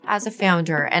as a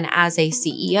founder and as a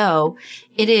CEO,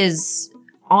 it is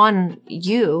on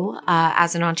you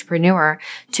as an entrepreneur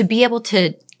to be able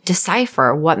to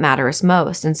decipher what matters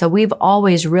most. And so we've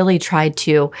always really tried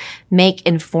to make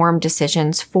informed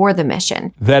decisions for the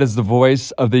mission. That is the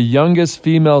voice of the youngest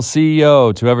female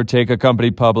CEO to ever take a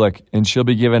company public, and she'll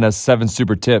be giving us 7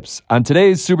 super tips on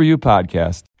today's Super You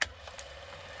podcast.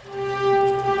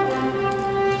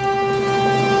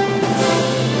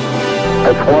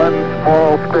 It's one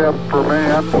small step for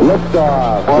man.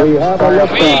 Liftoff. We have a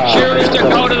liftoff. We choose to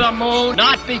go to the moon,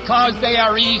 not because they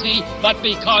are easy, but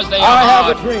because they are I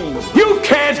hard. have a dream. You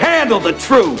can't handle the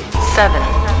truth. 7,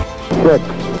 6,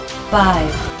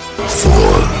 5,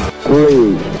 3,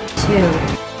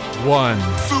 2, 1.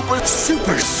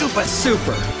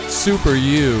 Super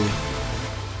You.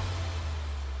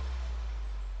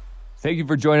 Thank you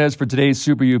for joining us for today's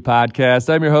Super You podcast.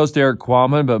 I'm your host, Eric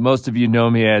Qualman, but most of you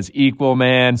know me as Equal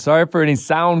Man. Sorry for any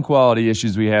sound quality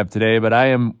issues we have today, but I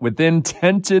am within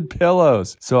tented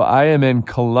pillows. So I am in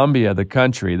Colombia, the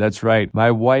country. That's right. My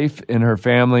wife and her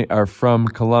family are from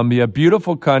Colombia.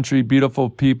 Beautiful country, beautiful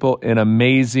people, and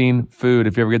amazing food.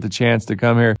 If you ever get the chance to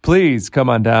come here, please come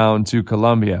on down to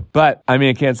Colombia. But, I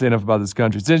can't say enough about this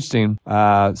country. It's interesting.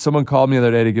 Someone called me the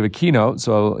other day to give a keynote.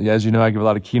 So, as you know, I give a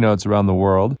lot of keynotes around the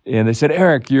world. And they said,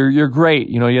 Eric, you're great.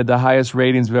 You had the highest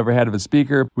ratings we've ever had of a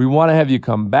speaker. We want to have you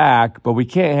come back, but we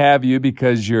can't have you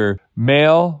because you're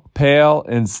male, pale,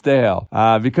 and stale.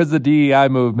 Because of the DEI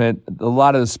movement, a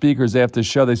lot of the speakers they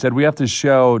said, we have to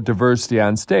show diversity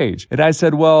on stage. And I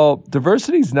said, well,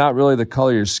 diversity is not really the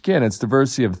color of your skin. It's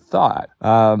diversity of thought.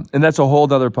 And that's a whole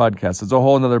nother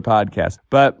podcast.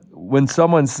 But when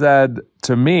someone said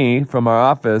to me from our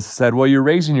office, said, well, you're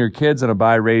raising your kids in a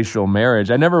biracial marriage.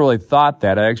 I never really thought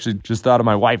that. I actually just thought of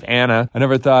my wife, Anna. I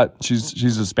never thought she's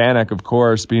Hispanic, of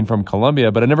course, being from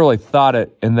Colombia, but I never really thought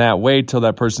it in that way till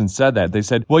that person said that. They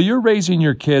said, well, you're raising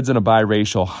your kids in a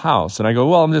biracial house. And I go,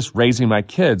 well, I'm just raising my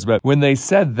kids. But when they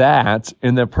said that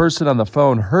and the person on the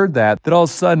phone heard that, then all of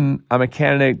a sudden I'm a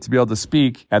candidate to be able to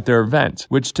speak at their event,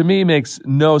 which to me makes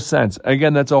no sense.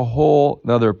 Again, that's a whole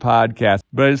nother podcast,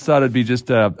 but I just thought it'd be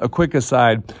just a quick aside.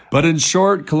 But in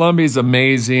short, Colombia is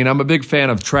amazing. I'm a big fan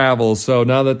of travel. So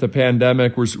now that the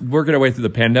pandemic, we're working our way through the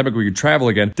pandemic, we can travel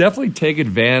again. Definitely take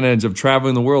advantage of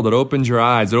traveling the world. It opens your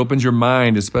eyes. It opens your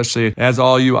mind, especially as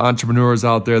all you entrepreneurs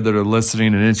out there that are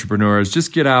listening and entrepreneurs,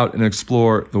 just get out and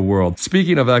explore the world.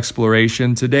 Speaking of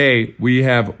exploration, today we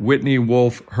have Whitney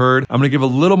Wolfe Herd. I'm going to give a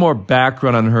little more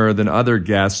background on her than other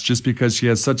guests just because she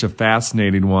has such a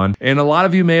fascinating one. And a lot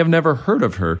of you may have never heard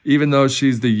of her, even though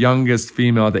she's the youngest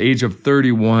female at the age of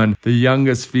 31, the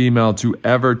youngest female to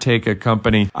ever take a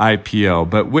company IPO.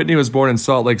 But Whitney was born in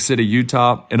Salt Lake City,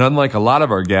 Utah. And unlike a lot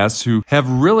of our guests who have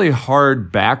really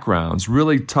hard backgrounds,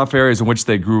 really tough areas in which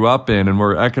they grew up in and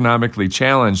were economically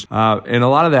challenged, and a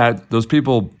lot of that, those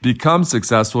people become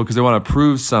successful because they want to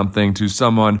prove something to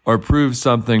someone or prove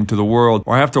something to the world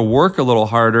or have to work a little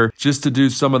harder just to do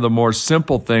some of the more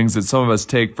simple things that some of us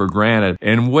take for granted.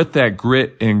 And with that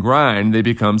grit and grind, they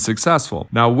become successful.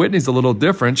 Now, Whitney's a little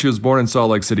different. She was born in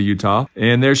Salt Lake City, Utah,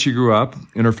 and there she grew up.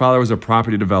 And her father was a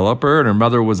property developer and her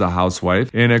mother was a housewife.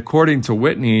 And according to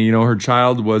Whitney, her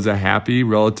child was a happy,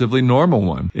 relatively normal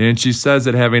one. And she says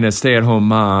that having a stay-at-home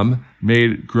mom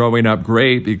made growing up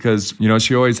great because,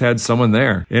 she always had someone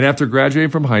there. And after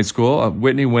graduating from high school,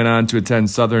 Whitney went on to attend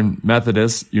Southern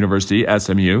Methodist University,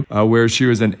 SMU, where she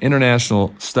was an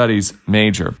international studies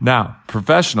major. Now,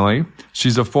 professionally,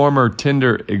 she's a former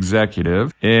Tinder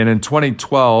executive. And in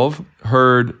 2012,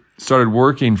 Herd started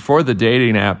working for the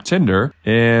dating app Tinder,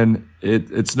 and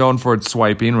it's known for its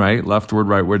swiping, right? Leftward,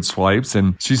 rightward swipes.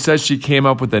 And she says she came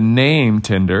up with the name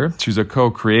Tinder. She was a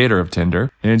co-creator of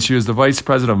Tinder. And she was the vice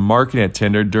president of marketing at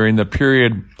Tinder during the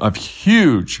period of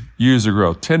huge user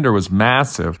growth. Tinder was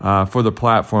massive for the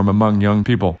platform among young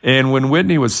people. And when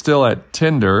Whitney was still at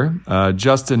Tinder,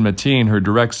 Justin Mateen, her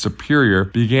direct superior,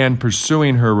 began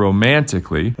pursuing her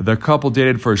romantically. The couple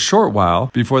dated for a short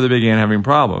while before they began having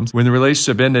problems. When the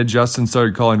relationship ended, Justin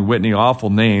started calling Whitney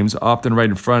awful names, often right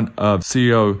in front of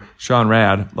CEO Sean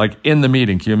Rad, like in the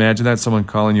meeting. Can you imagine that? Someone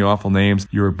calling you awful names,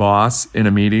 your boss in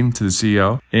a meeting to the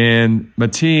CEO. And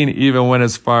Mateen even went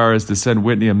as far as to send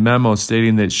Whitney a memo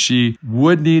stating that she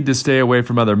would need to stay away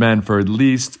from other men for at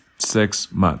least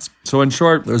 6 months. So in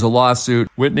short, there's a lawsuit.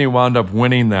 Whitney wound up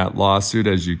winning that lawsuit,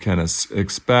 as you kind of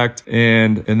expect.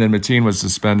 And then Mateen was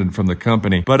suspended from the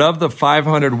company. But of the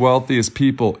 500 wealthiest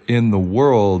people in the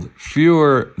world,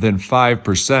 fewer than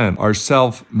 5% are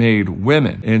self-made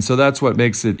women. And so that's what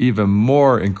makes it even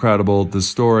more incredible, the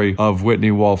story of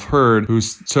Whitney Wolfe Herd, who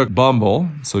took Bumble.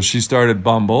 So she started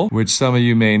Bumble, which some of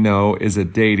you may know is a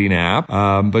dating app.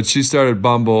 But she started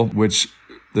Bumble, which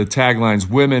the tagline's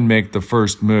women make the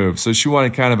first move. So she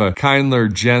wanted kind of a kinder,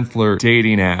 gentler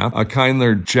dating app, a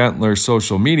kinder, gentler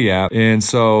social media app. And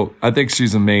so I think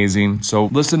she's amazing. So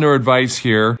listen to her advice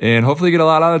here and hopefully get a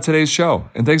lot out of today's show.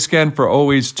 And thanks again for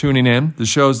always tuning in. The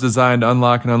show is designed to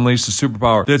unlock and unleash the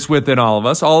superpower that's within all of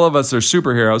us. All of us are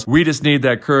superheroes. We just need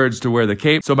that courage to wear the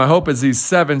cape. So my hope is these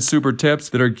 7 super tips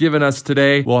that are given us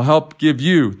today will help give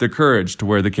you the courage to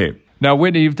wear the cape. Now,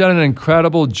 Whitney, you've done an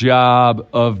incredible job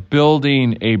of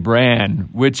building a brand,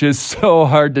 which is so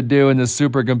hard to do in this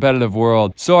super competitive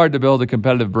world. So hard to build a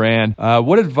competitive brand.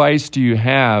 What advice do you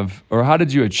have, or how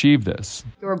did you achieve this?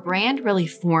 Your brand really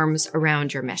forms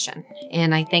around your mission.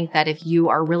 And I think that if you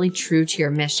are really true to your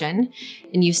mission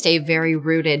and you stay very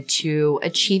rooted to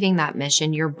achieving that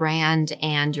mission, your brand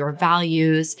and your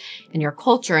values and your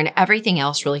culture and everything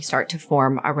else really start to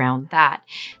form around that.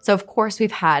 So of course,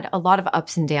 we've had a lot of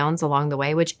ups and downs along the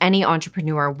way, which any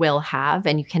entrepreneur will have,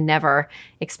 and you can never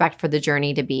expect for the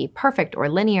journey to be perfect or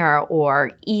linear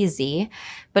or easy.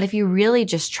 But if you really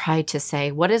just try to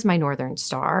say, what is my Northern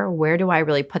Star? Where do I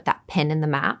really put that pin in the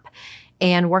map?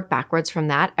 And work backwards from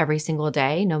that every single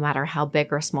day, no matter how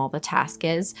big or small the task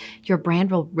is, your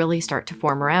brand will really start to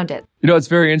form around it. You know, it's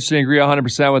very interesting. I agree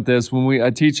 100% with this. When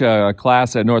I teach a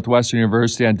class at Northwestern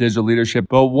University on digital leadership,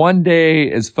 but one day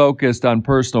is focused on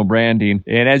personal branding.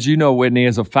 And as you know, Whitney,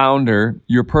 as a founder,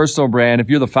 your personal brand, if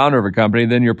you're the founder of a company,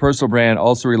 then your personal brand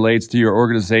also relates to your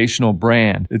organizational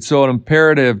brand. It's so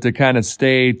imperative to kind of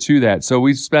stay to that. So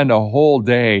we spend a whole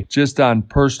day just on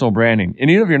personal branding. And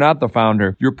even if you're not the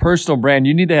founder, your personal brand,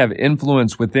 you need to have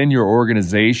influence within your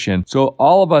organization. So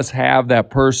all of us have that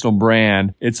personal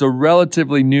brand. It's a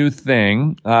relatively new thing.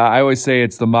 I always say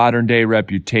it's the modern day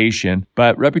reputation,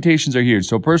 but reputations are huge.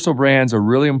 So personal brands are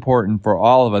really important for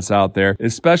all of us out there,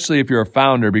 especially if you're a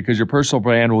founder, because your personal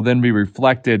brand will then be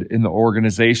reflected in the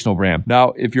organizational brand.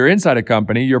 Now, if you're inside a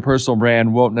company, your personal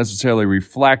brand won't necessarily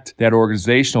reflect that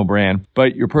organizational brand,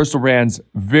 but your personal brand's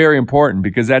very important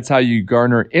because that's how you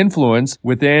garner influence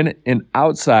within and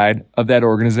outside of that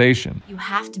organization. You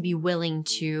have to be willing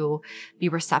to be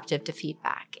receptive to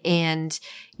feedback. And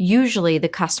usually the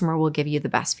customer will give you the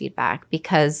best feedback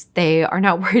because they are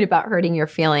not worried about hurting your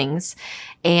feelings.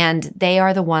 And they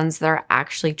are the ones that are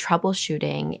actually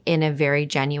troubleshooting in a very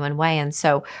genuine way. And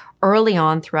so early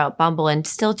on throughout Bumble and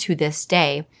still to this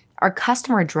day, our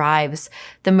customer drives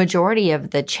the majority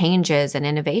of the changes and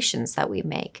innovations that we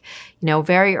make. You know,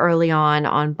 very early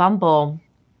on Bumble,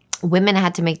 women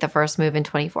had to make the first move in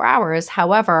 24 hours.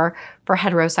 However, for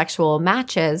heterosexual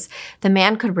matches, the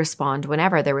man could respond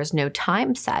whenever. There was no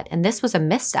time set. And this was a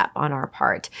misstep on our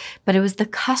part. But it was the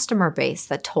customer base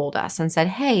that told us and said,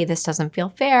 hey, this doesn't feel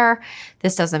fair.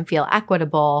 This doesn't feel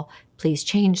equitable. Please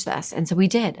change this. And so we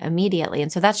did immediately.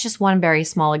 And so that's just one very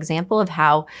small example of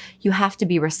how you have to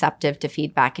be receptive to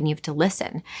feedback and you have to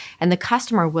listen. And the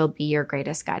customer will be your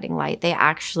greatest guiding light. They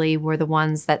actually were the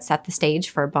ones that set the stage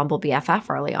for Bumble BFF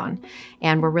early on.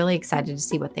 And we're really excited to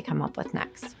see what they come up with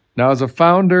next. Now, as a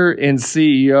founder and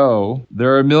CEO,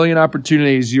 there are a million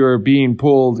opportunities. You are being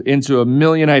pulled into a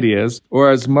million ideas. Or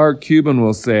as Mark Cuban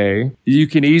will say, you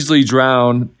can easily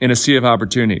drown in a sea of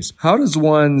opportunities. How does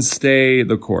one stay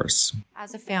the course?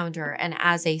 As a founder and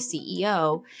as a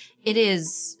CEO, it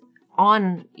is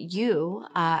on you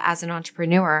as an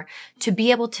entrepreneur to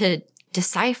be able to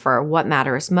decipher what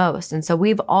matters most. And so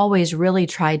we've always really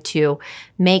tried to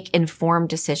make informed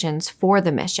decisions for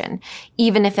the mission,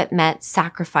 even if it meant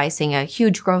sacrificing a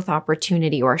huge growth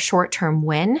opportunity or a short-term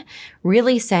win,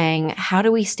 really saying, how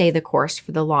do we stay the course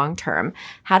for the long term?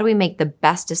 How do we make the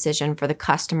best decision for the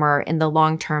customer in the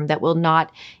long term that will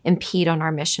not impede on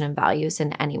our mission and values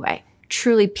in any way?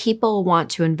 Truly, people want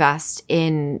to invest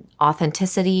in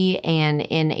authenticity and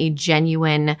in a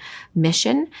genuine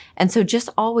mission. And so just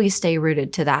always stay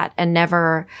rooted to that and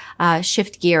never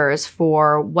shift gears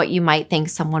for what you might think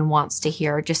someone wants to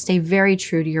hear. Just stay very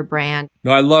true to your brand.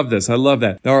 No, I love this. I love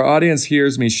that. Now, our audience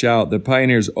hears me shout that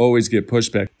pioneers always get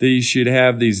pushback, that you should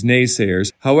have these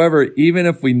naysayers. However, even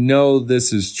if we know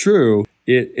this is true,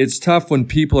 it's tough when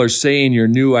people are saying your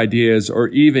new ideas or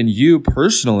even you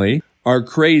personally are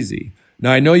crazy.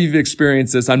 Now, I know you've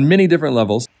experienced this on many different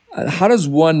levels. How does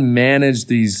one manage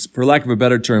these, for lack of a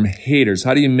better term, haters?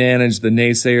 How do you manage the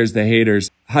naysayers, the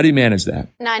haters? How do you manage that?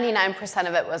 99%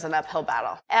 of it was an uphill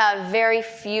battle. Very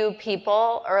few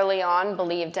people early on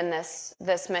believed in this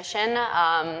mission.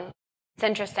 It's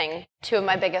interesting. Two of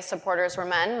my biggest supporters were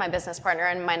men, my business partner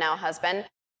and my now husband.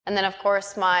 And then, of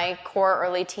course, my core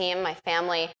early team, my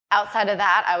family. Outside of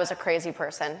that, I was a crazy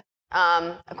person,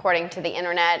 according to the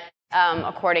internet,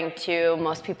 according to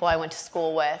most people I went to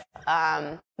school with.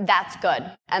 That's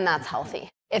good, and that's healthy.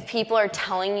 If people are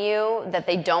telling you that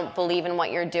they don't believe in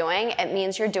what you're doing, it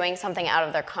means you're doing something out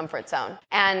of their comfort zone.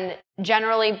 And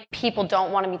generally, people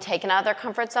don't want to be taken out of their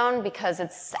comfort zone because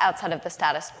it's outside of the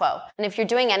status quo. And if you're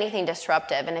doing anything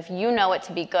disruptive, and if you know it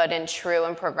to be good and true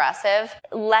and progressive,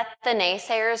 let the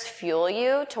naysayers fuel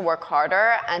you to work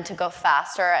harder and to go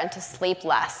faster and to sleep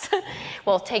less.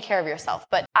 Well, take care of yourself.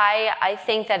 But I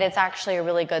think that it's actually a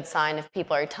really good sign if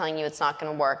people are telling you it's not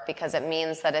going to work, because it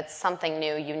means that it's something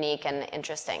new, unique, and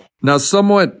interesting. Now,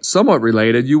 somewhat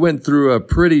related, you went through a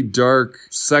pretty dark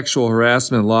sexual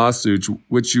harassment lawsuit,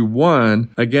 which you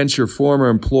won against your former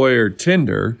employer,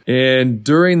 Tinder. And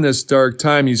during this dark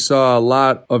time, you saw a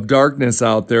lot of darkness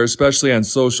out there, especially on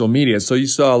social media. So you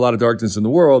saw a lot of darkness in the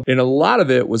world, and a lot of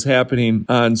it was happening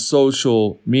on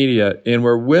social media, and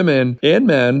where women and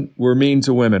men were mean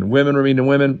to women. Women were mean to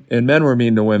women, and men were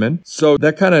mean to women. So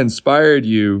that kind of inspired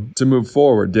you to move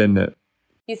forward, didn't it?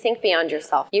 You think beyond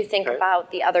yourself. You think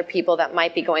about the other people that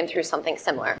might be going through something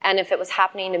similar. And if it was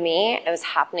happening to me, it was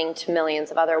happening to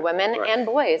millions of other women and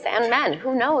boys and men.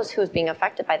 Who knows who's being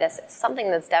affected by this? It's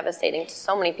something that's devastating to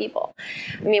so many people.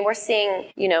 I mean, we're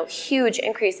seeing, huge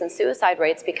increase in suicide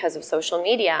rates because of social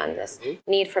media and this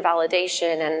need for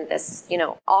validation and this,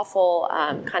 awful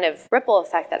kind of ripple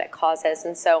effect that it causes.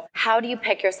 And so how do you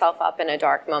pick yourself up in a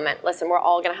dark moment? Listen, we're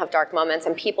all going to have dark moments,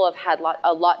 and people have had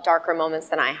a lot darker moments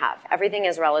than I have. Everything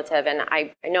is relative, and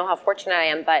I know how fortunate I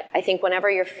am, but I think whenever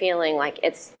you're feeling like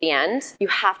it's the end, you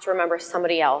have to remember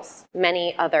somebody else,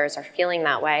 many others are feeling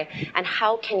that way, and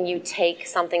how can you take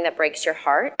something that breaks your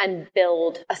heart and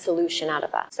build a solution out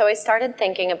of that? So I started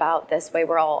thinking about this way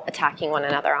we're all attacking one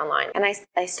another online, and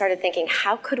I started thinking,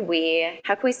 how could we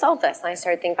solve this? And I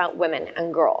started thinking about women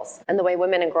and girls and the way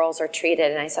women and girls are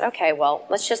treated, and I said, okay, well,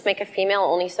 let's just make a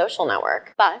female-only social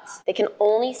network, but they can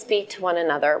only speak to one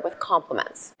another with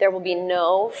compliments. There will be no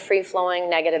free-flowing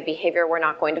negative behavior. We're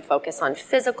not going to focus on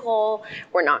physical.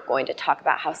 We're not going to talk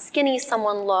about how skinny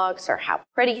someone looks or how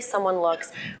pretty someone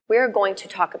looks. We're going to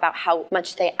talk about how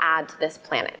much they add to this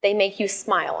planet. They make you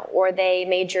smile, or they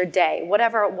made your day,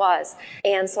 whatever it was.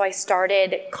 And so I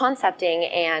started concepting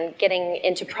and getting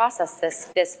into process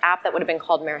this app that would have been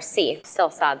called Merci.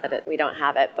 Still sad that we don't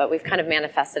have it, but we've kind of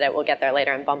manifested it. We'll get there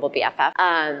later in Bumble BFF.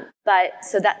 But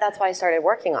so that's why I started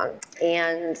working on.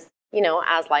 And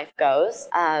as life goes,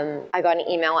 I got an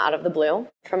email out of the blue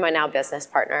from my now business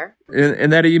partner.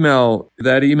 And that email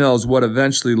is what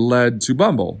eventually led to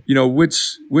Bumble.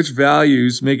 Which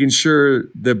values, making sure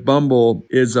that Bumble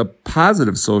is a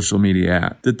positive social media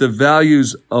app, that the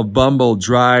values of Bumble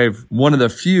drive one of the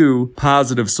few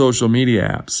positive social media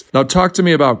apps. Now talk to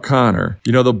me about Connor.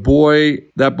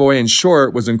 That boy in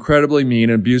short was incredibly mean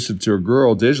and abusive to a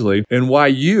girl digitally, and why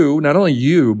not only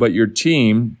you, but your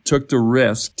team took the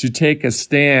risk to take a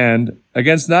stand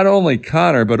against not only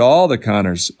Connor, but all the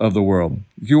Connors of the world.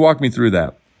 Can you walk me through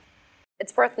that?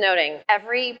 It's worth noting,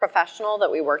 every professional that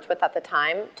we worked with at the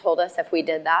time told us if we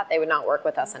did that, they would not work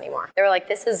with us anymore. They were like,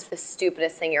 this is the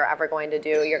stupidest thing you're ever going to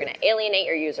do. You're going to alienate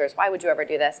your users. Why would you ever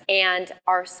do this? And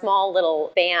our small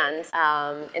little band,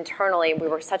 internally, we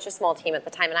were such a small team at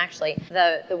the time. And actually,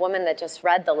 the woman that just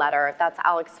read the letter, that's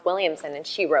Alex Williamson, and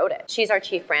she wrote it. She's our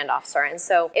chief brand officer. And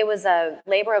so it was a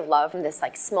labor of love from this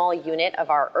small unit of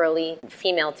our early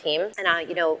female team. And,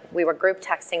 we were group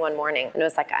texting one morning, and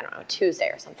it was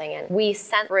Tuesday or something. And we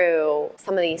sent through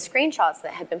some of these screenshots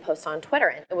that had been posted on Twitter,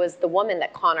 and it was the woman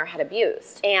that Connor had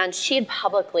abused. And she had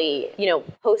publicly,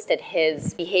 posted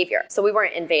his behavior. So we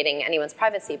weren't invading anyone's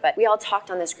privacy, but we all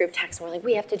talked on this group text, and we're like,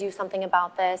 we have to do something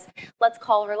about this. Let's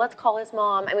call her. Let's call his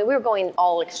mom. I mean, we were going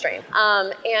all extreme.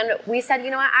 And we said,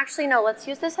 actually, no, let's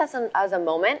use this as a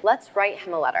moment. Let's write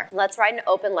him a letter. Let's write an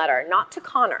open letter, not to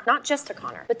Connor, not just to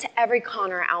Connor, but to every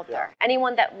Connor out there.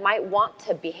 Anyone that might want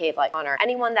to behave like Connor,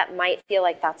 anyone that might feel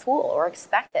like that's cool, or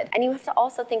expected. And you have to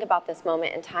also think about this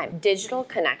moment in time. Digital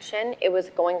connection, it was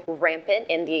going rampant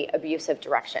in the abusive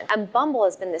direction. And Bumble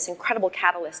has been this incredible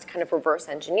catalyst to kind of reverse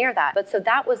engineer that. But so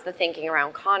that was the thinking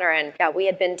around Connor. And yeah, we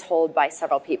had been told by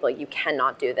several people, you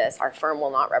cannot do this. Our firm will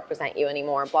not represent you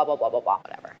anymore, blah, blah, blah, blah, blah,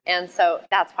 whatever. And so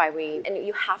that's why and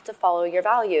you have to follow your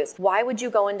values. Why would you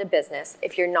go into business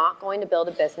if you're not going to build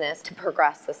a business to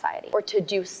progress society or to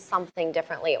do something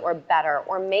differently or better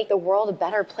or make the world a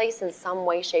better place in some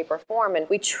way, shape, or form? And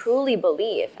we truly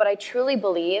believe, but I truly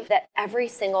believe that every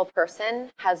single person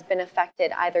has been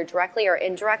affected either directly or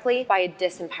indirectly by a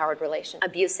disempowered relationship,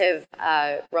 abusive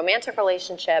romantic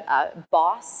relationship,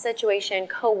 boss situation,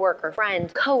 coworker,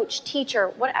 friend, coach, teacher,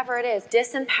 whatever it is.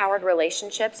 Disempowered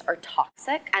relationships are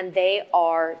toxic and they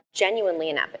are genuinely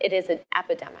it is an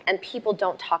epidemic. And people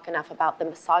don't talk enough about the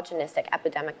misogynistic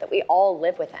epidemic that we all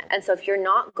live within. And so if you're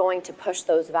not going to push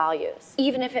those values,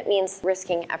 even if it means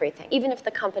risking everything, even if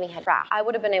the company had crashed, I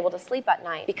would have been able to sleep at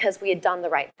night because we had done the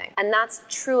right thing. And that's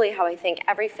truly how I think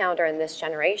every founder in this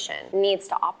generation needs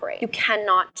to operate. You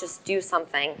cannot just do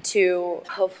something to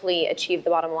hopefully achieve the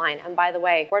bottom line. And by the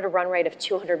way, we're at a run rate of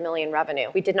 200 million revenue.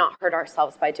 We did not hurt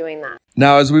ourselves by doing that.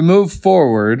 Now, as we move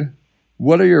forward,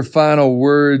 what are your final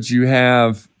words you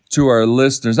have to our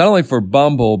listeners, not only for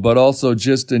Bumble, but also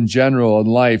just in general in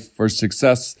life for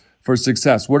success?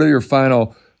 What are your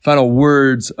final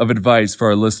words of advice for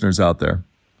our listeners out there?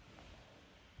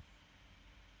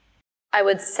 I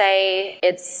would say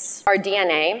it's our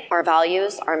DNA, our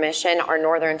values, our mission, our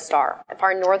Northern Star. If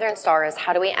our Northern Star is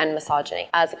how do we end misogyny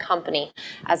as a company,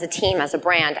 as a team, as a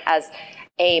brand, as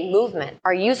a movement,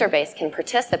 our user base can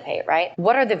participate, right?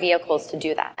 What are the vehicles to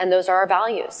do that? And those are our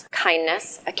values.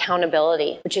 Kindness,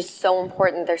 accountability, which is so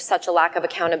important. There's such a lack of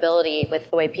accountability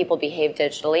with the way people behave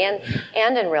digitally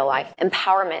and in real life.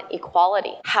 Empowerment,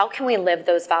 equality. How can we live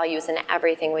those values in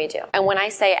everything we do? And when I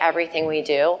say everything we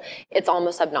do, it's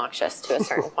almost obnoxious to a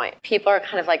certain point. People are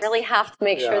kind of like, really have to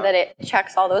make sure that it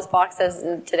checks all those boxes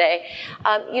today.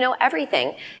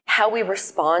 Everything. How we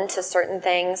respond to certain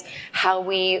things, how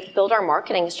we build our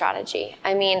marketing strategy.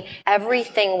 I mean,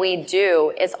 everything we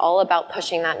do is all about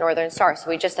pushing that Northern Star. So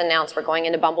we just announced we're going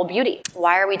into Bumble Beauty.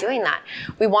 Why are we doing that?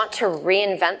 We want to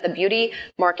reinvent the beauty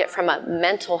market from a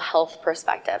mental health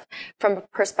perspective, from a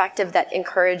perspective that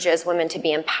encourages women to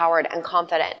be empowered and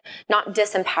confident, not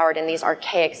disempowered in these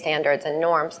archaic standards and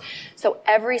norms. So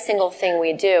every single thing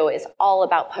we do is all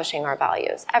about pushing our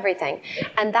values, everything.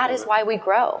 And that is why we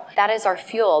grow. That is our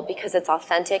fuel because it's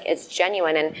authentic, it's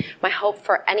genuine. And my hope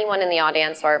for anyone in the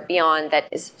audience or beyond that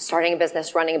is starting a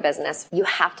business, running a business, you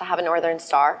have to have a Northern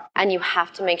Star and you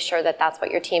have to make sure that that's what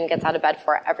your team gets out of bed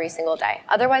for every single day.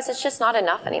 Otherwise, it's just not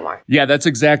enough anymore. Yeah, that's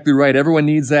exactly right. Everyone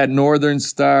needs that Northern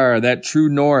Star, that true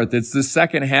north. It's the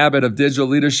second habit of digital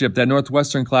leadership, that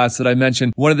Northwestern class that I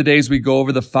mentioned. One of the days we go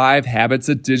over the 5 habits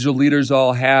that digital leaders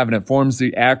all have, and it forms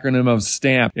the acronym of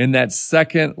STAMP. And that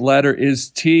second letter is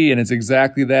T, and it's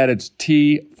exactly that. It's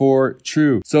T for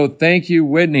true. So thank you,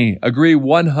 Whitney. Agree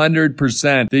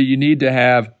 100% that you need to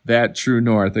have that true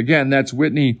north. Again, that's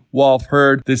Whitney Wolfe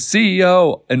Herd, the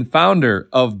CEO and founder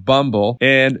of Bumble,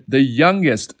 and the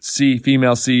youngest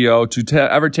female CEO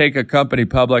to ever take a company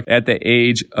public at the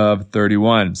age of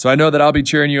 31. So I know that I'll be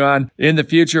cheering you on in the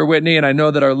future, Whitney, and I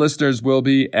know that our listeners will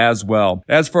be as well.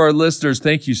 As for our listeners,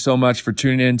 thank you so much for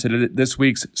tuning in to this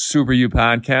week's Super You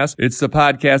podcast. It's the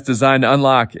podcast designed to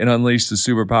unlock and unleash the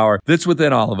superpower that's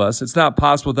within all of us. It's not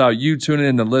possible without you tuning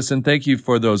in to listen. Thank you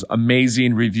for those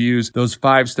amazing reviews, those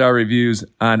 5-star reviews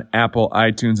on Apple,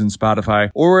 iTunes, and Spotify,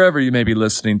 or wherever you may be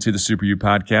listening to the Super You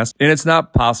podcast. And it's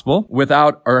not possible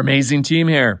without our amazing team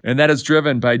here. And that is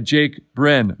driven by Jake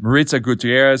Bryn, Maritza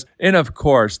Gutierrez, and of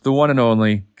course, the one and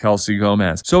only Kelsey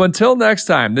Gomez. So until next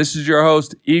time, this is your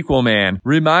host, Equal Man,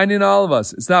 reminding all of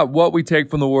us, it's not what we take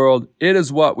from the world, it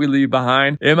is what we leave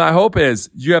behind. And my hope is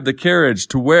you have the courage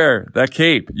to wear that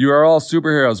cape. You are all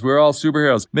superheroes. We're all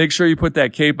superheroes. Make sure you put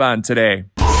that cape on today.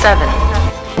 7,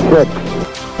 6,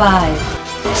 5,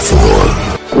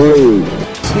 4, 3,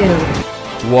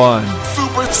 2, 1.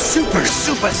 Super, super,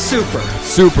 super, super.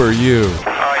 Super You.